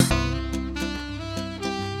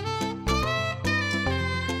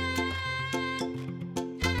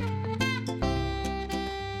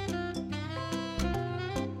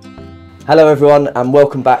Hello everyone and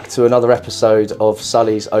welcome back to another episode of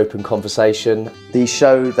Sully's Open Conversation, the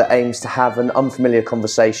show that aims to have an unfamiliar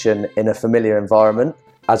conversation in a familiar environment.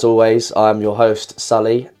 As always, I am your host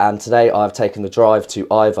Sully, and today I've taken the drive to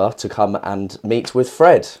Ivor to come and meet with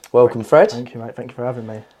Fred. Welcome Fred. Thank you mate, thank you for having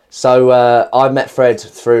me. So I met Fred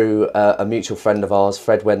through a mutual friend of ours.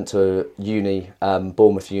 Fred went to uni,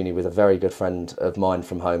 Bournemouth Uni, with a very good friend of mine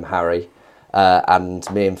from home, Harry, and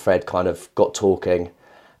me and Fred kind of got talking.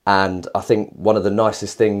 And I think one of the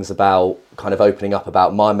nicest things about kind of opening up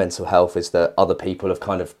about my mental health is that other people have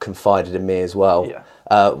kind of confided in me as well,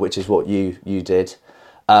 which is what you did.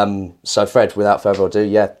 So Fred, without further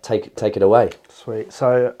ado, take it away. Sweet.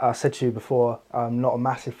 So I said to you before, I'm not a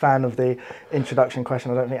massive fan of the introduction question.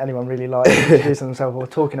 I don't think anyone really likes introducing themselves or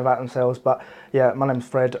talking about themselves. But yeah, my name's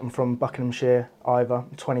Fred. I'm from Buckinghamshire, Ivor.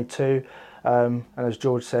 I'm 22. And as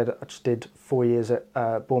George said, I just did 4 years at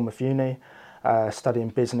Bournemouth Uni. Studying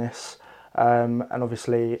business, and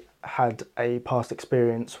obviously had a past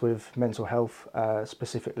experience with mental health,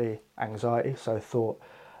 specifically anxiety, so I thought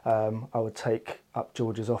I would take up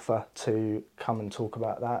George's offer to come and talk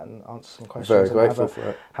about that and answer some questions. Very grateful for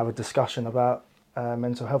it. Have a discussion about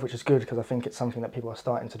mental health, which is good because I think it's something that people are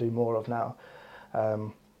starting to do more of now,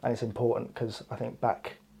 and it's important because I think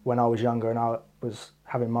back when I was younger and I was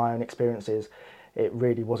having my own experiences, it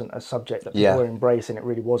really wasn't a subject that people were embracing. It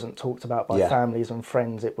really wasn't talked about by families and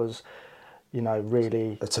friends. It was,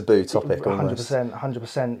 really a taboo topic.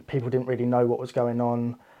 100%. People didn't really know what was going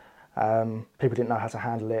on. People didn't know how to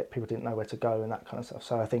handle it. People didn't know where to go and that kind of stuff.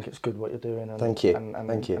 So I think it's good what you're doing. And, Thank you.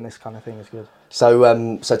 Thank you. And this kind of thing is good.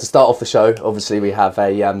 So, so to start off the show, obviously we have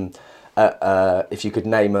if you could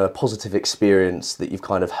name a positive experience that you've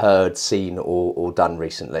kind of heard, seen, or done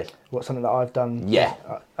recently. What's something that I've done? Yeah.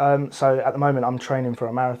 So at the moment I'm training for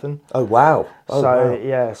a marathon. Oh wow.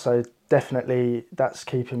 So definitely that's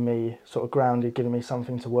keeping me sort of grounded, giving me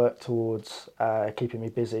something to work towards, keeping me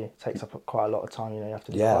busy. It takes up quite a lot of time. You have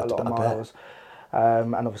to do quite a lot of miles.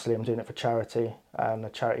 And obviously I'm doing it for charity, and a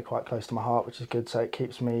charity quite close to my heart, which is good. So it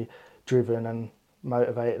keeps me driven and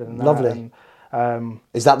motivated. And lovely.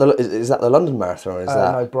 Is that the London Marathon, or is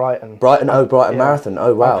that? No, Brighton. Brighton Marathon.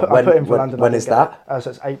 Oh wow. I put in for London. When is that? So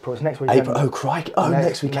it's April. It's next weekend. April. Oh crikey. Oh,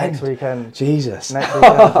 next weekend. Next weekend. Jesus. Next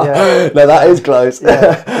weekend. Yeah. No, that is close.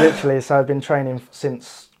 Yeah, literally. So I've been training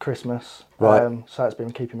since Christmas. Right. So it's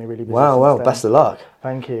been keeping me really busy. Wow. Then. Best of luck.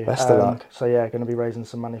 Thank you. Best of luck. So yeah, going to be raising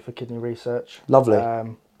some money for kidney research. Lovely.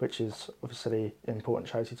 Which is obviously an important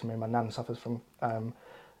charity to me. My nan suffers from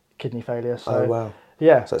kidney failure. So, oh wow.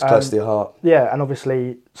 Yeah. So it's close to your heart. Yeah, and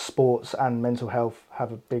obviously sports and mental health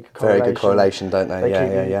have a big correlation. Very good correlation, don't they?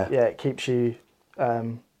 Yeah. Yeah, it keeps you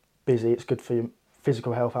busy. It's good for your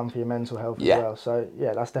physical health and for your mental health as well. So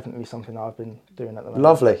yeah, that's definitely something that I've been doing at the moment.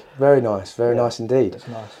 Lovely. Very nice. Very nice indeed. It's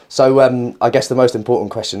nice. So I guess the most important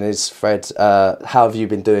question is, Fred, how have you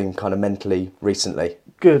been doing kind of mentally recently?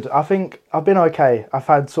 Good. I think I've been okay. I've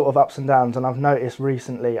had sort of ups and downs, and I've noticed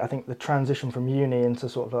recently, I think the transition from uni into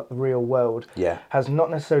sort of like the real world has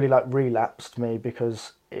not necessarily like relapsed me,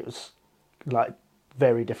 because it was like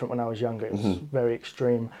very different when I was younger. It was very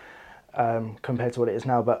extreme compared to what it is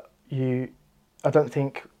now. But I don't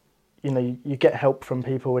think, you get help from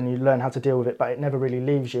people and you learn how to deal with it, but it never really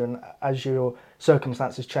leaves you. And as your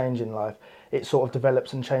circumstances change in life, it sort of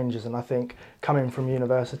develops and changes. And I think coming from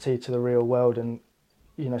university to the real world and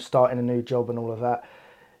starting a new job and all of that,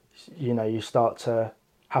 you start to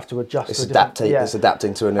have to adjust. It's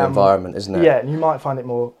adapting to a new environment, isn't it? Yeah, and you might find it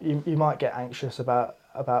more. You might get anxious about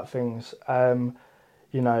things. Working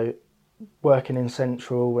in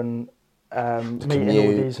Central and meeting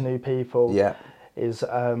all these new people is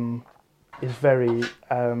very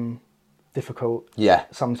difficult. Yeah.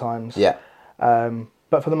 Sometimes. Yeah.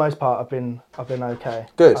 But for the most part, I've been okay.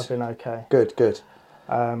 Good. I've been okay. Good.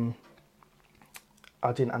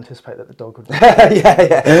 I didn't anticipate that the dog would.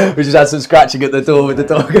 yeah. We just had some scratching at the door with the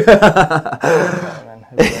dog.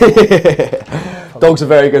 Dogs are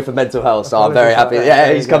very good for mental health, so I'm very happy.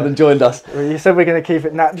 Yeah, he's come and joined us. Well, you said we're going to keep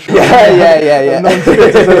it natural. Yeah.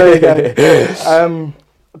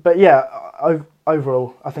 But yeah,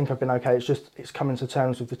 overall, I think I've been okay. It's coming to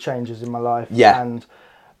terms with the changes in my life and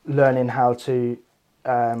learning how to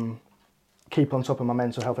keep on top of my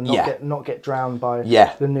mental health and not get drowned by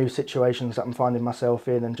the new situations that I'm finding myself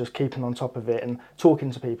in, and just keeping on top of it and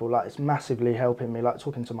talking to people. Like, it's massively helping me, like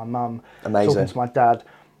talking to my mum, talking to my dad.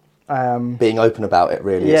 Being open about it,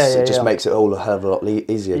 really. It just makes it all a hell of a lot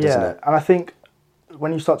easier, doesn't it? And I think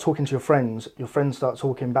when you start talking to your friends start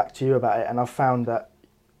talking back to you about it. And I've found that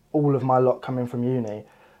all of my lot coming from uni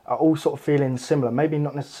are all sort of feeling similar. Maybe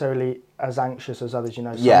not necessarily as anxious as others. You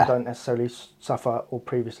know, some don't necessarily suffer or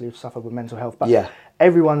previously have suffered with mental health, but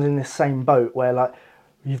everyone's in this same boat where like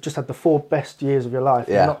you've just had the 4 best years of your life.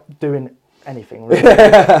 You're not doing anything really,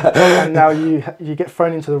 and now you get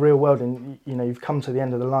thrown into the real world, and you know you've come to the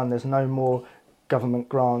end of the line. There's no more government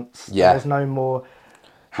grants. There's no more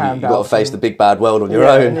handouts. You've got to face the big bad world on your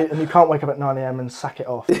own. And you can't wake up at 9 a.m. and sack it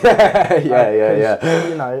off. You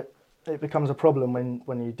know, it becomes a problem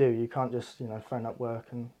when you do. You can't just, you know, phone up work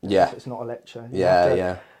and it's not a lecture.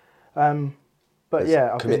 But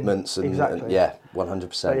I've commitments been, and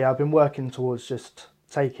 100%. But I've been working towards just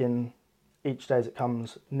taking each day as it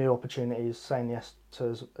comes, new opportunities, saying yes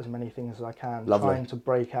to as many things as I can, trying to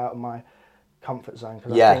break out of my comfort zone,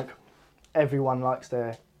 because I think everyone likes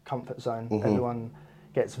their comfort zone. Everyone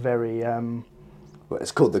gets very well,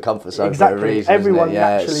 it's called the comfort zone exactly. for a reason. Everyone isn't it?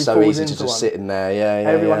 naturally it's so falls easy into to just one. sit in there.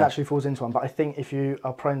 Everyone naturally falls into one, but I think if you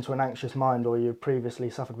are prone to an anxious mind or you've previously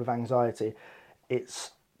suffered with anxiety,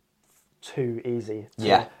 it's too easy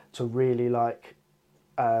to really like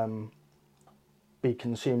be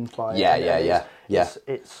consumed by it.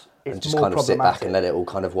 It's and just more kind of sit back and let it all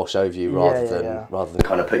kind of wash over you rather than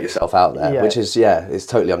kind of put yourself out there, which is it's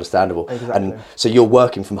totally understandable. Exactly. And so you're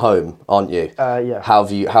working from home, aren't you? How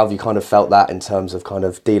have you kind of felt that in terms of kind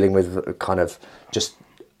of dealing with kind of just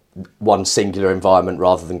one singular environment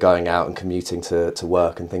rather than going out and commuting to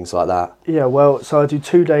work and things like that? Yeah, well, so I do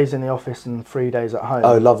 2 days in the office and 3 days at home.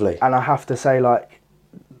 Oh, lovely. And I have to say, like,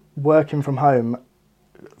 working from home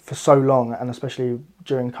for so long, and especially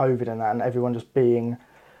during COVID and that, and everyone just being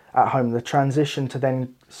at home, the transition to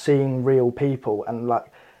then seeing real people and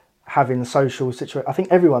like having social situations, I think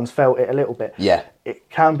everyone's felt it a little bit. Yeah. It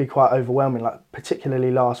can be quite overwhelming, like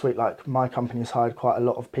particularly last week, like my company's hired quite a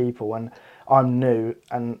lot of people and I'm new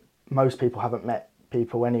and most people haven't met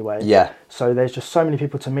people anyway. Yeah. So there's just so many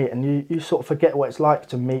people to meet and you sort of forget what it's like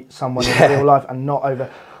to meet someone in real life and not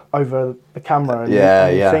over the camera. And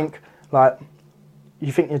you think like,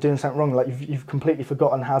 you think you're doing something wrong, like you've completely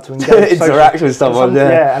forgotten how to engage interact with someone.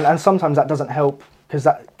 And sometimes that doesn't help because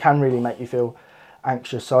that can really make you feel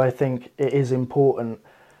anxious. So I think it is important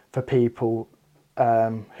for people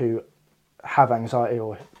who have anxiety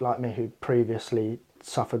or like me who previously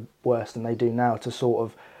suffered worse than they do now to sort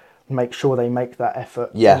of make sure they make that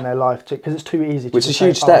effort in their life too, because it's too easy to which is a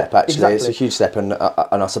huge step actually. It's a huge step, and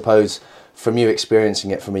I suppose from you experiencing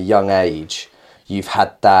it from a young age, you've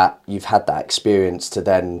had that experience to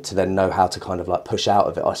then know how to kind of like push out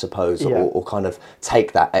of it, I suppose, or kind of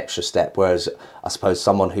take that extra step. Whereas I suppose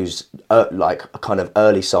someone who's like kind of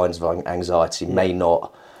early signs of anxiety may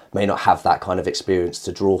not have that kind of experience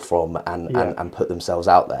to draw from and put themselves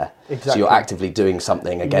out there. Exactly. So you're actively doing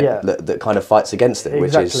something again that kind of fights against it,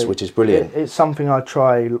 which is brilliant. It's something I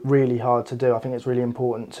try really hard to do. I think it's really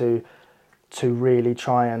important to really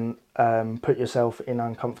try and put yourself in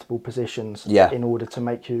uncomfortable positions in order to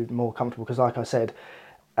make you more comfortable. Because like I said,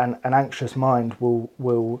 an anxious mind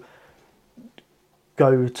will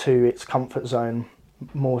go to its comfort zone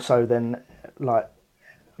more so than like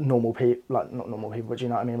normal people, like not normal people, but do you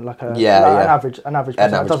know what I mean? Like an average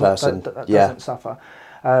person that doesn't suffer.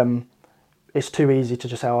 It's too easy to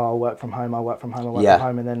just say, "Oh, I'll work from home,"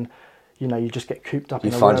 and then you just get cooped up.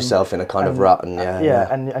 You find yourself in a kind of rut, and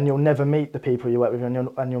and you'll never meet the people you work with,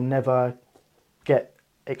 and you'll never get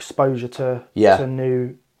exposure to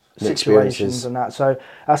new situations and that. So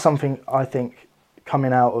that's something I think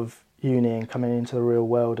coming out of uni and coming into the real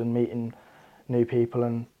world and meeting new people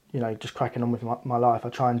and just cracking on with my life. I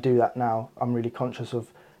try and do that now. I'm really conscious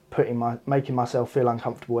of making myself feel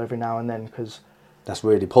uncomfortable every now and then because that's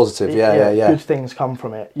really positive. Good things come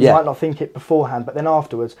from it. You might not think it beforehand, but then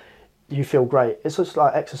afterwards you feel great. It's just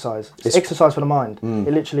like exercise. It's exercise for the mind.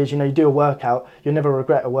 It literally is. You do a workout. You'll never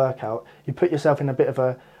regret a workout. You put yourself in a bit of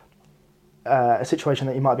a situation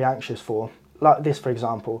that you might be anxious for, like this, for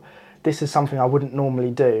example. This is something I wouldn't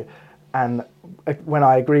normally do. And when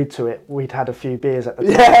I agreed to it, we'd had a few beers at the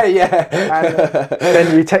time. And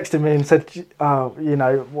then you texted me and said, "Oh,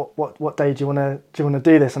 what day do you want to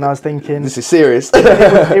do this?" And I was thinking, this is serious.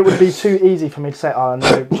 it would be too easy for me to say, "Oh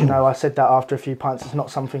no, I said that after a few pints. It's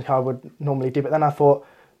not something I would normally do." But then I thought,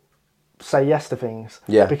 say yes to things,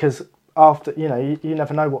 because after you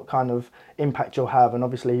never know what kind of impact you'll have, and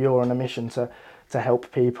obviously you're on a mission to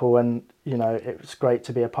help people, and it's great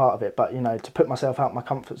to be a part of it. But to put myself out my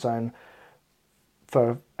comfort zone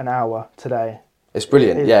for an hour today, it's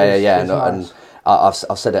brilliant. Nice. And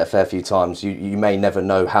I've said it a fair few times. You may never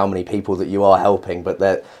know how many people that you are helping, but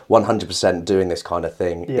they're 100% doing this kind of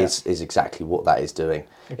thing is exactly what that is doing.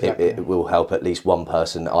 Exactly. It will help at least one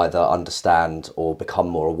person either understand or become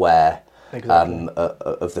more aware Exactly.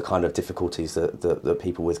 of the kind of difficulties that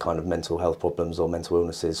people with kind of mental health problems or mental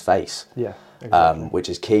illnesses face. Yeah, exactly. Which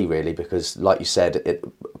is key, really, because, like you said, it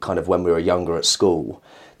kind of when we were younger at school,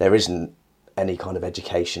 there isn't any kind of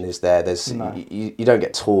education, is there? No. You don't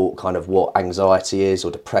get taught kind of what anxiety is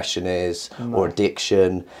or depression is or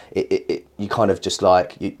addiction. You kind of just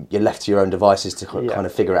like you're left to your own devices to kind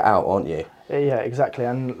of figure it out, aren't you? Yeah, exactly,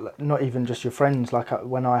 and not even just your friends. Like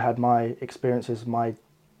when I had my experiences, my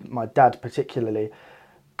dad particularly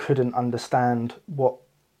couldn't understand what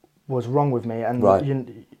was wrong with me, and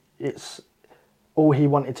Right. it's all he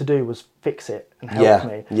wanted to do was fix it and help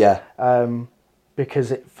me. Yeah.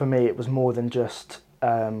 Because for me, it was more than just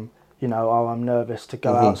oh, I'm nervous to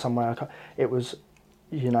go out somewhere. It was,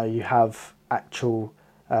 you have actual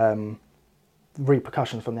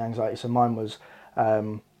repercussions from the anxiety. So mine was,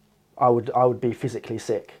 I would be physically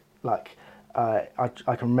sick. Like I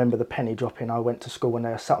can remember the penny dropping. I went to school when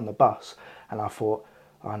I sat on the bus, and I thought,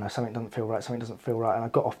 oh no, something doesn't feel right. Something doesn't feel right. And I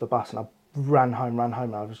got off the bus and I ran home.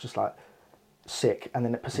 And I was just like sick. And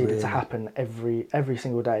then it proceeded to happen every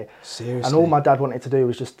single day. Seriously. And all my dad wanted to do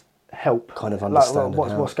was just help. Kind of understand.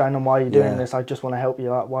 Like, what's going on? Why are you doing this? I just want to help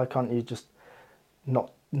you. Like, why can't you just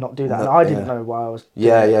not do that? And I didn't know why I was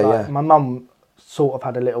doing it. My mum sort of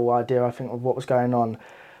had a little idea, I think, of what was going on,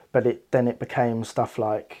 but then it became stuff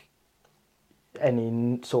like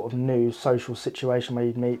any sort of new social situation where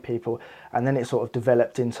you'd meet people, and then it sort of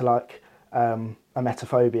developed into like a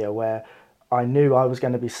emetophobia, where I knew I was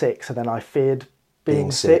going to be sick, so then I feared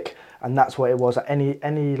being sick, and that's what it was. Any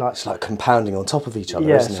like, it's like compounding on top of each other,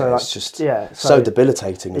 isn't it? Like, it's just so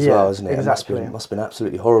debilitating as well, isn't it? Exactly. It must have been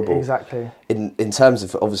absolutely horrible. Exactly. In terms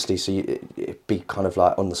of, obviously, so it'd be kind of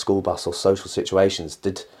like on the school bus or social situations.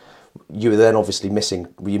 Did you were then obviously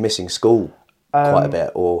were you missing school quite a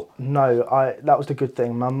bit, or? No, that was the good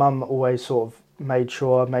thing. My mum always sort of made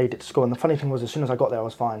sure I made it to school, and the funny thing was, as soon as I got there, I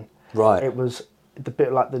was fine. Right. It was the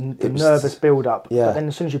bit like the nervous build up. Yeah. But then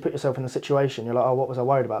as soon as you put yourself in the situation, you're like, oh, what was I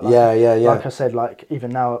worried about? Like, yeah. Like I said, like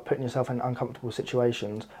even now, putting yourself in uncomfortable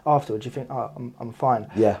situations, afterwards you think, oh, I'm fine.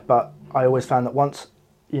 Yeah. But I always found that once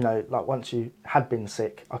you had been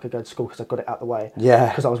sick, I could go to school because I got it out the way. Yeah.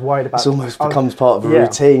 Because I was worried about. It almost becomes part of a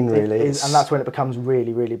routine, really. And that's when it becomes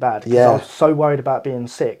really, really bad. Because I was so worried about being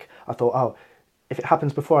sick. I thought, oh, if it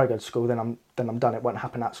happens before I go to school, then I'm done. It won't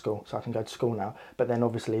happen at school, so I can go to school now. But then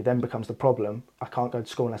obviously, then becomes the problem. I can't go to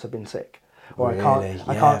school unless I've been sick, or really?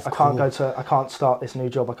 I can't start this new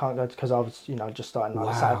job. I can't go because I was just starting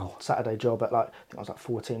like a Saturday job at like I think I was like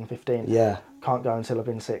 14, 15. Yeah. Can't go until I've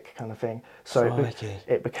been sick, kind of thing. So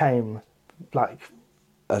it became like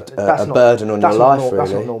a burden on your life, really.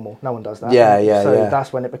 That's not normal. No one does that. So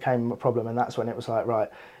that's when it became a problem, and that's when it was like, right,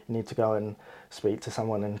 you need to go and speak to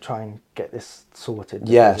someone and try and get this sorted.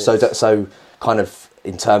 Yeah. So kind of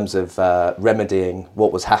in terms of remedying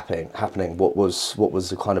what was happening, what was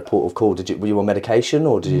the kind of port of call? Were you on medication,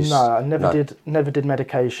 or did you? No, I never did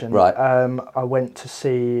medication. Right. I went to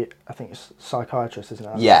see, I think it's a psychiatrist, isn't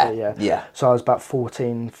it? Yeah. So I was about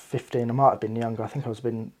 14, 15. I might have been younger. I think I was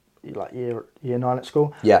been like year 9 at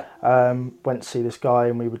school. Yeah. Went to see this guy,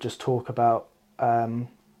 and we would just talk about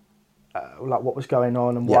like what was going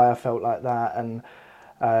on and why I felt like that, and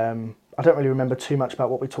I don't really remember too much about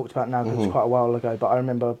what we talked about now because it's quite a while ago, but I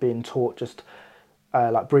remember being taught just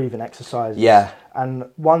like breathing exercises. Yeah. And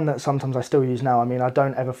one that sometimes I still use now. I mean, I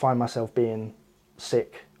don't ever find myself being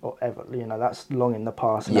sick or ever, that's long in the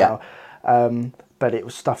past now. But it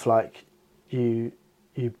was stuff like you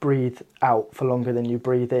breathe out for longer than you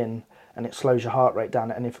breathe in, and it slows your heart rate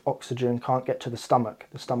down. And if oxygen can't get to the stomach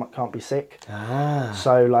can't be sick.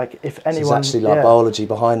 So like if anyone... So there's actually like biology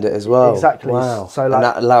behind it as well. Exactly. Wow. So like, and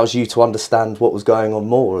that allows you to understand what was going on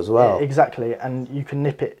more as well. Exactly. And you can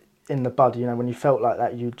nip it in the bud. When you felt like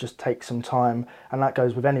that, you just take some time. And that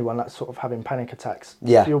goes with anyone that's sort of having panic attacks.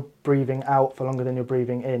 Yeah. If you're breathing out for longer than you're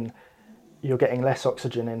breathing in, you're getting less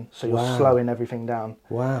oxygen in, so you're slowing everything down.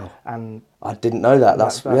 Wow. And I didn't know that.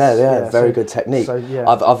 That's very good technique. So,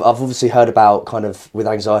 I've obviously heard about kind of with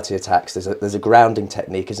anxiety attacks. There's a grounding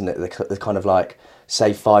technique, isn't it? There's kind of like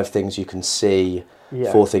say 5 things you can see,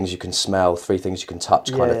 4 things you can smell, 3 things you can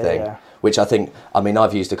touch, kind of thing. Which I think,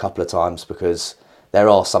 I've used a couple of times because there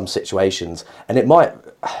are some situations, and it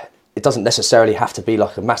doesn't necessarily have to be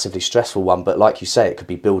like a massively stressful one, but like you say, it could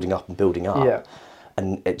be building up and building up. Yeah.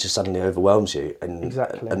 And it just suddenly overwhelms you, and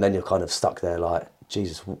and then you're kind of stuck there like,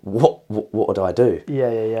 Jesus, what do I do? Yeah,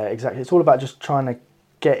 exactly. It's all about just trying to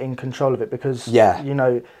get in control of it, because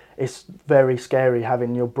it's very scary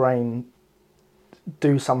having your brain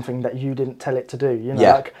do something that you didn't tell it to do.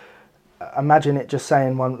 Like imagine it just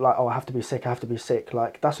saying I have to be sick.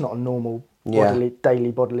 Like that's not a normal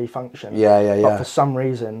daily bodily function. Yeah. But for some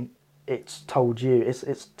reason, it's told you,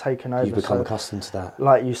 it's taken over. You've become accustomed to that.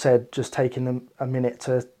 Like you said, just taking them a minute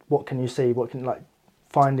to, what can you see? What can, like,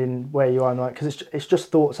 finding where you are, because it's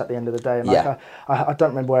just thoughts at the end of the day. And like, I don't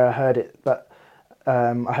remember where I heard it, but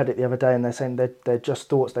I heard it the other day, and they're saying they're just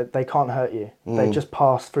thoughts, that they can't hurt you. They just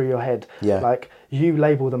pass through your head. Like, you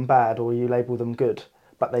label them bad or you label them good,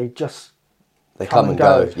 but they come and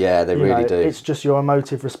go. Yeah, they really do. It's just your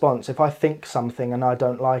emotive response. If I think something and I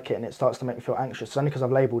don't like it and it starts to make me feel anxious, it's only because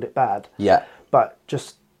I've labelled it bad. Yeah. But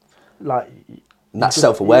just like... And that's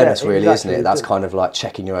self-awareness, really, exactly, isn't it? That's kind of like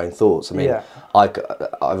checking your own thoughts. I mean, I've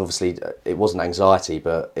obviously, it wasn't anxiety,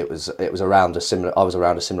 but it was around a similar, I was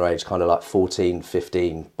around a similar age, kind of like 14,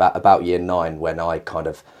 15, about year 9, when I kind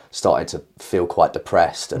of started to feel quite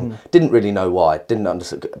depressed and didn't really know why, didn't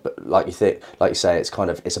understand. But like you say, it's kind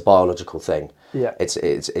of, it's a biological thing. Yeah.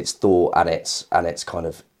 It's thought, and it's kind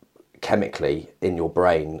of chemically in your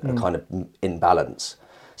brain, a kind of imbalance.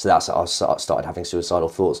 So that's how I started having suicidal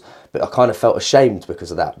thoughts. But I kind of felt ashamed because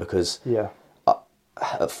of that, because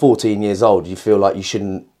at 14 years old, you feel like you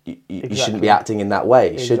shouldn't be acting in that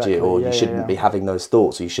way, should you? Or you shouldn't be having those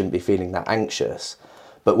thoughts, or you shouldn't be feeling that anxious.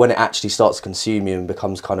 But when it actually starts to consume you and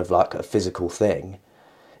becomes kind of like a physical thing,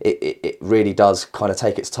 it really does kind of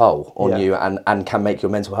take its toll on you, and can make your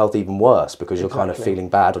mental health even worse, because you're kind of feeling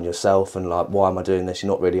bad on yourself and like, why am I doing this?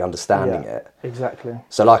 You're not really understanding it. Exactly.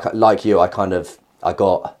 So like you, I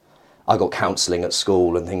got counselling at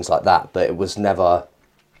school and things like that, but it was never...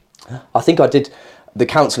 I think the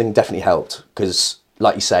counselling definitely helped, because,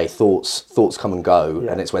 like you say, thoughts come and go,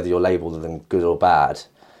 and it's whether you're labelled them good or bad,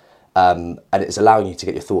 and it's allowing you to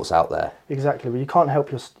get your thoughts out there. Exactly, but you can't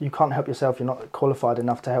help yourself. You're not qualified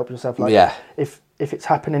enough to help yourself. Like, if it's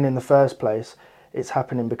happening in the first place, it's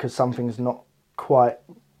happening because something's not quite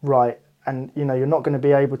right. And you're not going to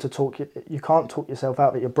be able to you can't talk yourself out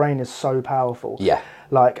of it. Your brain is so powerful. Yeah.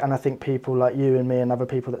 And I think people like you and me and other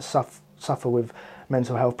people that suffer with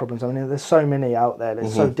mental health problems, I mean, there's so many out there.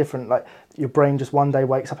 There's so different. Like, your brain just one day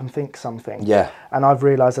wakes up and thinks something. Yeah. And I've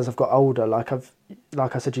realised as I've got older, like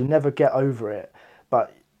I said, you never get over it,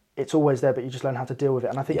 but it's always there. But you just learn how to deal with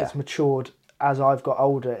it. And I think it's matured as I've got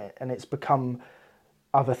older, and it's become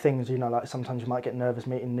other things, like sometimes you might get nervous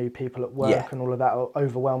meeting new people at work and all of that, or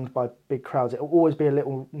overwhelmed by big crowds. It'll always be a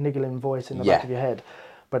little niggling voice in the back of your head,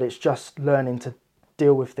 but it's just learning to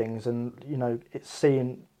deal with things, and it's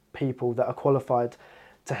seeing people that are qualified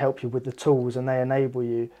to help you with the tools, and they enable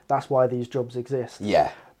you. That's why these jobs exist.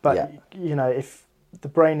 But if the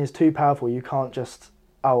brain is too powerful, you can't just,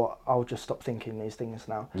 I'll just stop thinking these things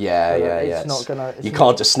now. It's not gonna. You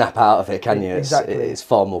can't just snap out of it, can you? Exactly. It's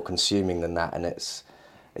far more consuming than that, and it's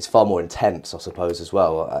far more intense, I suppose, as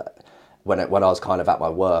well. When I was kind of at my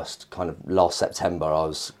worst, kind of last September,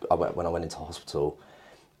 when I went into hospital,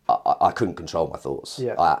 I couldn't control my thoughts.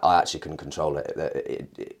 I actually couldn't control it.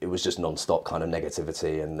 It was just non-stop kind of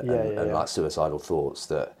negativity and like suicidal thoughts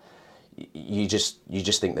that you just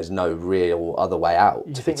think there's no real other way out.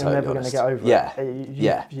 You think you're never going to get over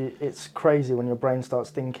it. It's crazy when your brain starts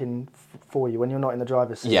thinking for you when you're not in the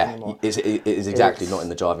driver's seat anymore. It is exactly not in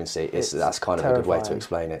the driving seat. That's kind of terrifying. A good way to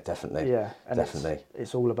explain it, definitely. Yeah, and definitely.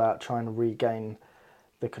 It's all about trying to regain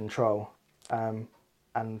the control, and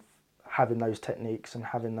having those techniques and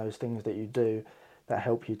having those things that you do that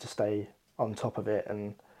help you to stay on top of it.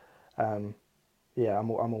 And I'm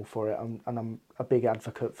all for it. I'm a big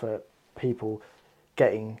advocate for people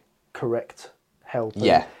getting correct help.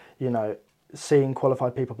 And, seeing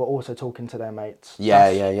qualified people, but also talking to their mates.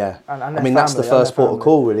 And I mean, that's the first port of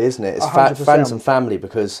call, really, isn't it? It's friends and family,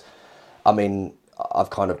 because, I mean, I've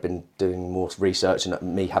kind of been doing more research, and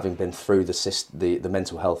me having been through the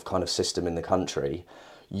mental health kind of system in the country,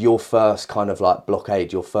 your first kind of like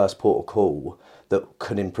blockade, your first port of call that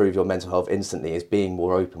can improve your mental health instantly is being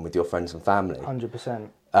more open with your friends and family. 100%.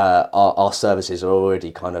 Our services are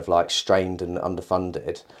already kind of like strained and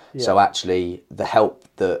underfunded. So actually the help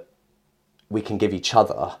that we can give each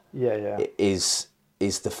other is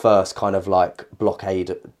the first kind of like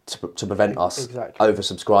blockade to prevent us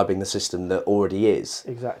oversubscribing the system that already is.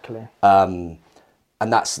 Exactly.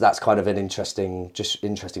 And that's kind of an interesting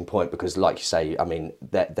point, because, like you say, I mean,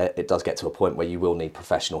 that it does get to a point where you will need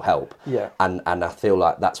professional help. And I feel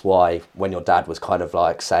like that's why when your dad was kind of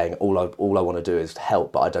like saying, all I want to do is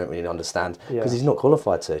help, but I don't really understand, because he's not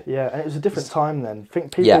qualified to. Yeah, and it was a different time then.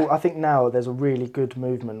 I think now there's a really good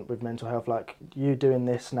movement with mental health, like you doing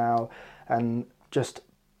this now, and just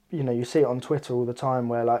you see it on Twitter all the time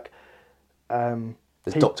where like.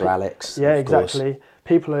 There's Dr. Alex. Yeah, exactly.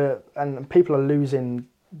 People are losing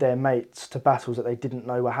their mates to battles that they didn't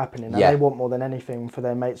know were happening, and Yeah. they want more than anything for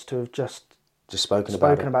their mates to have just spoken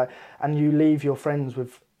about it. And you leave your friends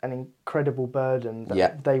with an incredible burden that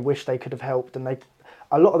Yeah. they wish they could have helped, and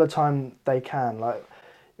a lot of the time they can. Like,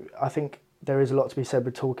 I think there is a lot to be said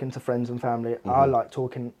with talking to friends and family. I like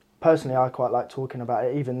talking, personally I quite like talking about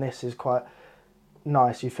it. Even this is quite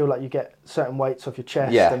nice. You feel like you get certain weights off your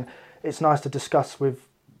chest, and it's nice to discuss with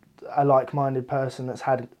a like-minded person that's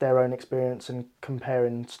had their own experience and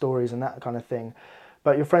comparing stories and that kind of thing.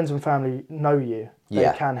 But your friends and family know you.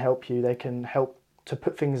 They can help you. They can help to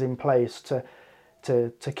put things in place to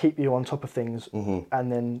keep you on top of things.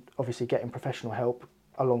 And then obviously getting professional help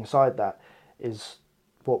alongside that is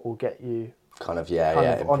what will get you kind of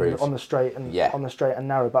on the straight and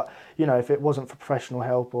narrow. But you know, if it wasn't for professional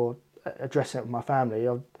help or addressing it with my family,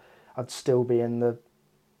 I'd still be in the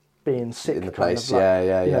being sick in the kind place. of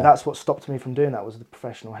like, you know, that's what stopped me from doing that, was the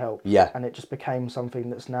professional help. And it just became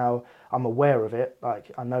something that's now I'm aware of it.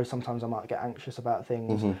 Like, I know sometimes I might get anxious about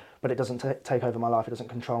things, but it doesn't take over my life. It doesn't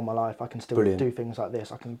control my life. I can still do things like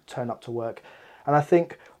this. I can turn up to work, and I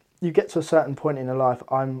think you get to a certain point in your life.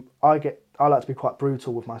 I like to be quite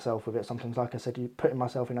brutal with myself with it sometimes. Like I said, you putting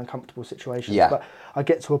myself in uncomfortable situations. But I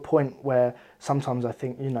get to a point where sometimes I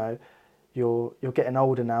think, you know, you're getting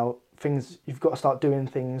older now. Things, you've got to start doing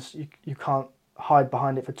things. You can't hide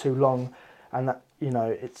behind it for too long, and that, you know,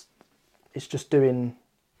 it's just doing.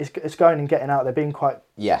 It's going and getting out there, being quite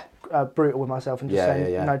brutal with myself, and just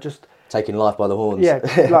saying, you know, just taking life by the horns.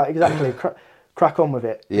 Like exactly, crack on with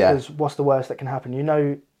it. Because what's the worst that can happen? You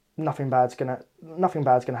know, nothing bad's gonna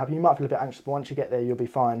happen. You might feel a bit anxious, but once you get there, you'll be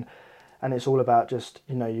fine. And it's all about just,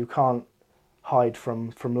 you know, you can't hide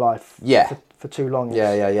from life for too long.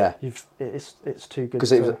 It's too good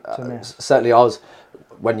to miss. Certainly, I was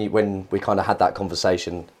when we kind of had that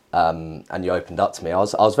conversation, and you opened up to me. I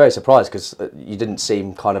was very surprised, because you didn't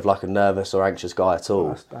seem kind of like a nervous or anxious guy at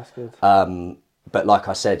all. That's good. But like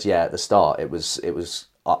I said, at the start, it was.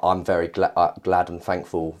 I'm very glad and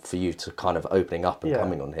thankful for you to kind of opening up and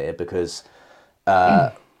coming on here, because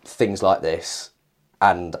things like this,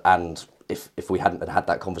 and if we hadn't had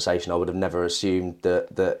that conversation, I would have never assumed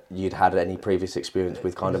that you'd had any previous experience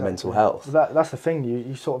with kind of mental health. That's the thing,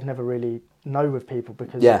 you sort of never really know with people,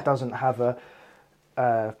 because it doesn't have a...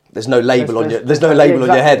 there's no label on your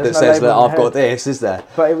head that says that I've got this, is there?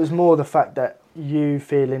 But it was more the fact that you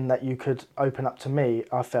feeling that you could open up to me.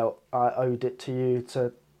 I felt I owed it to you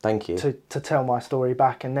to... Thank you. To tell my story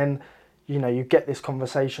back, and then, you know, you get this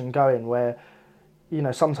conversation going where, you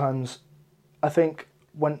know, sometimes I think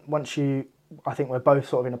I think we're both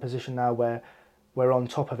sort of in a position now where we're on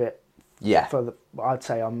top of it. I'd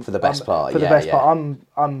say I'm for the best part.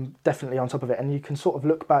 I'm definitely on top of it, and you can sort of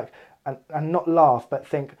look back and not laugh, but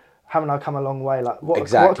think, haven't I come a long way? Like, what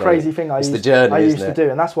a crazy thing I used to do.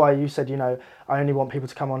 And that's why you said, you know, I only want people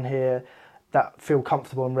to come on here that feel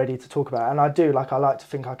comfortable and ready to talk about it. And I do, like, I like to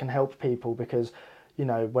think I can help people, because, you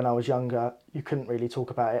know, when I was younger, you couldn't really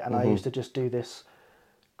talk about it, and I used to just do this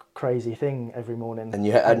crazy thing every morning.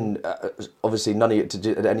 And obviously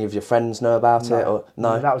did any of your friends know about it, or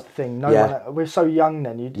no? That was the thing. No one. We're so young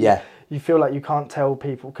then. You feel like you can't tell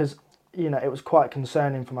people, because, you know, it was quite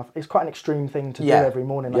concerning it's quite an extreme thing to do every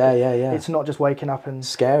morning. Like, it's not just waking up and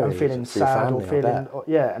scary and feeling sad or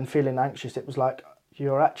feeling anxious. It was like,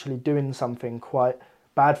 you're actually doing something quite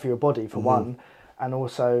bad for your body, for one, and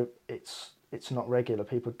also it's not regular.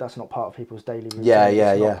 That's not part of people's daily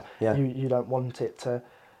routine. You don't want it to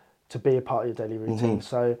be a part of your daily routine.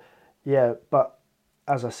 So but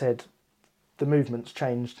as I said, the movement's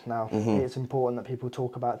changed now. It's important that people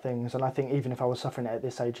talk about things, and I think even if I was suffering it at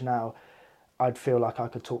this age now, I'd feel like I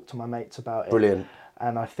could talk to my mates about it. Brilliant.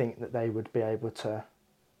 And I think that they would be able to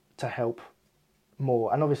help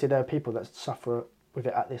more. And obviously there are people that suffer with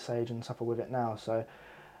it at this age and suffer with it now. So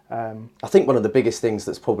I think one of the biggest things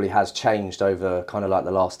that's probably has changed over kind of like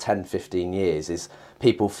the last 10, 15 years is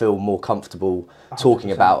people feel more comfortable 100%.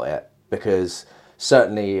 Talking about it, because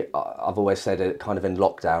certainly I've always said it, kind of in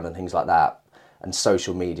lockdown and things like that, and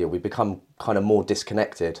social media, we become kind of more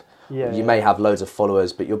disconnected. You may have loads of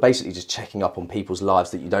followers, but you're basically just checking up on people's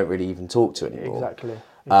lives that you don't really even talk to anymore. Exactly.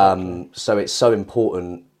 So it's so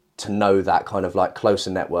important to know that kind of like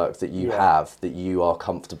closer network that you have, that you are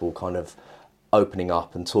comfortable kind of opening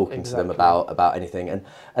up and talking to them about anything.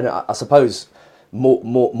 And I suppose more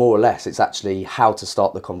or less it's actually how to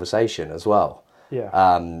start the conversation as well.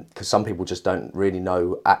 Because some people just don't really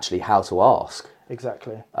know actually how to ask.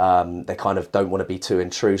 Exactly. They kind of don't want to be too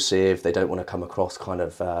intrusive. They don't want to come across kind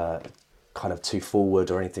of too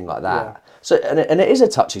forward or anything like that. So and it is a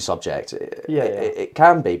touchy subject. It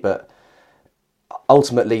can be, but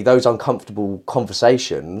ultimately those uncomfortable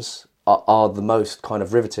conversations are the most kind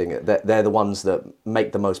of riveting. They're the ones that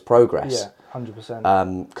make the most progress. Yeah,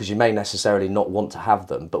 100%. Because you may necessarily not want to have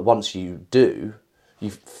them, but once you do, you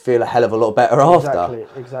feel a hell of a lot better after.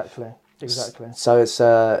 Exactly. So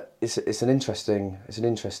it's an interesting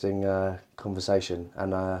conversation,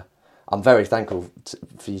 and I'm very thankful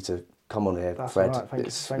for you to come on here, That's Fred. All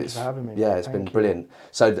right. Thank you for having me. Yeah, it's been brilliant.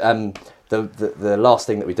 So the last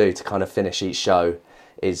thing that we do to kind of finish each show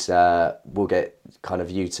is we'll get kind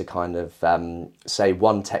of you to kind of say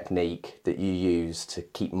one technique that you use to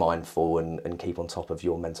keep mindful and keep on top of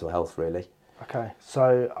your mental health, really. Okay,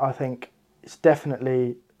 so I think it's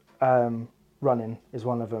definitely running is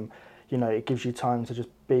one of them. You know, it gives you time to just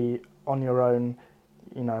be on your own.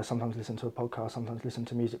 You know, sometimes listen to a podcast, sometimes listen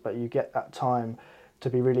to music, but you get that time to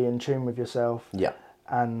be really in tune with yourself. Yeah.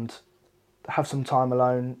 And have some time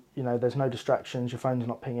alone. You know, there's no distractions. Your phone's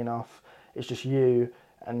not pinging off. It's just you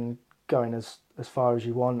and going as far as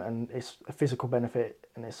you want. And it's a physical benefit,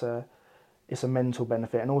 and it's a mental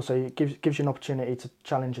benefit, and also it gives you an opportunity to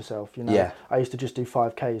challenge yourself. You know, Yeah. I used to just do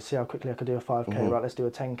 5Ks, see how quickly I could do a 5K. Mm-hmm. Right, let's do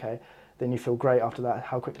a 10K. Then you feel great after that.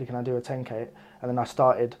 How quickly can I do a 10K? And then I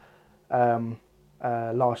started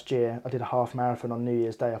last year. I did a half marathon on New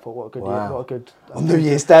Year's Day. I thought, what a good year, what a good on New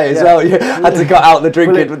Year's Day as well. You had to cut out the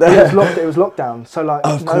drinking. Well, it was lockdown, so like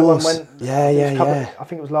of no course. one went. Yeah. I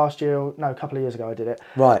think it was last year. A couple of years ago I did it.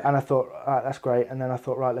 Right. And I thought, that's great. And then I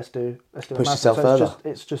thought, right, let's do push a marathon. yourself so further.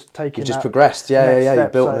 It's just taking. You've just progressed. Yeah. You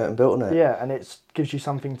built on it and built on it. Yeah, and it gives you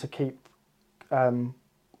something to keep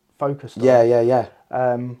focused on. Yeah.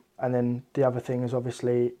 And then the other thing is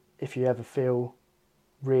obviously if you ever feel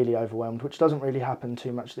really overwhelmed, which doesn't really happen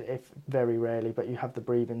too much, if very rarely, but you have the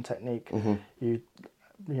breathing technique. Mm-hmm. You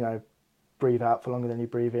know, breathe out for longer than you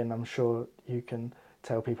breathe in. I'm sure you can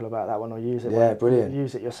tell people about that one or use it. Yeah, brilliant.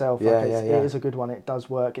 Use it yourself. Yeah, It is a good one. It does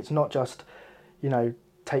work. It's not just, you know,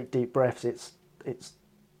 take deep breaths. It's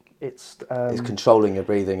controlling your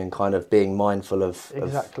breathing and kind of being mindful of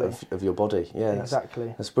your body. Yeah,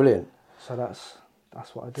 exactly. That's brilliant. So that's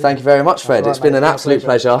what I do. Thank you very much, Fred. It's been an absolute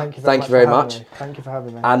pleasure. Thank you very much. Thank you for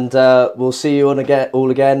having me. And we'll see you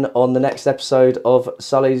all again on the next episode of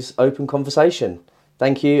Sully's Open Conversation.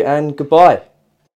 Thank you and goodbye.